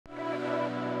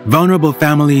Vulnerable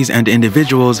families and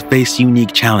individuals face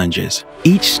unique challenges.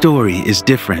 Each story is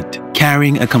different,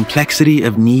 carrying a complexity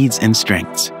of needs and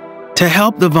strengths. To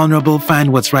help the vulnerable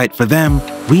find what's right for them,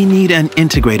 we need an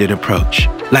integrated approach,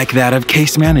 like that of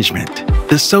case management,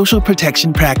 the social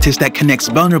protection practice that connects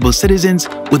vulnerable citizens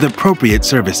with appropriate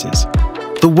services.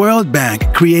 The World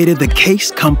Bank created the Case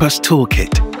Compass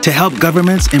Toolkit to help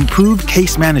governments improve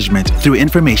case management through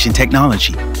information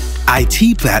technology.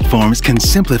 IT platforms can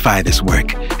simplify this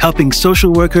work, helping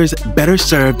social workers better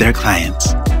serve their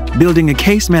clients. Building a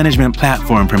case management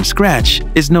platform from scratch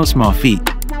is no small feat.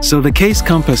 So the Case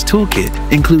Compass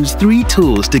Toolkit includes 3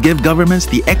 tools to give governments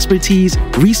the expertise,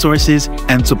 resources,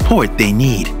 and support they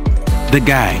need. The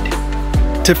guide.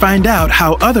 To find out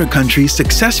how other countries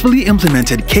successfully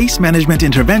implemented case management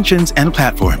interventions and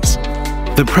platforms.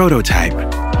 The prototype.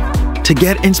 To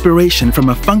get inspiration from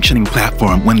a functioning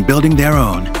platform when building their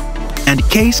own. And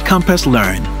Case Compass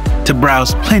Learn, to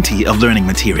browse plenty of learning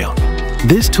material.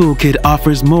 This toolkit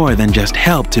offers more than just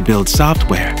help to build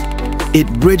software. It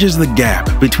bridges the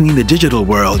gap between the digital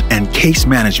world and case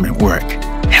management work,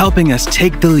 helping us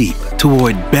take the leap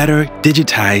toward better,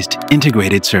 digitized,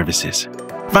 integrated services.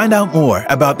 Find out more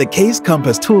about the Case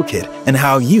Compass Toolkit and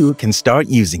how you can start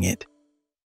using it.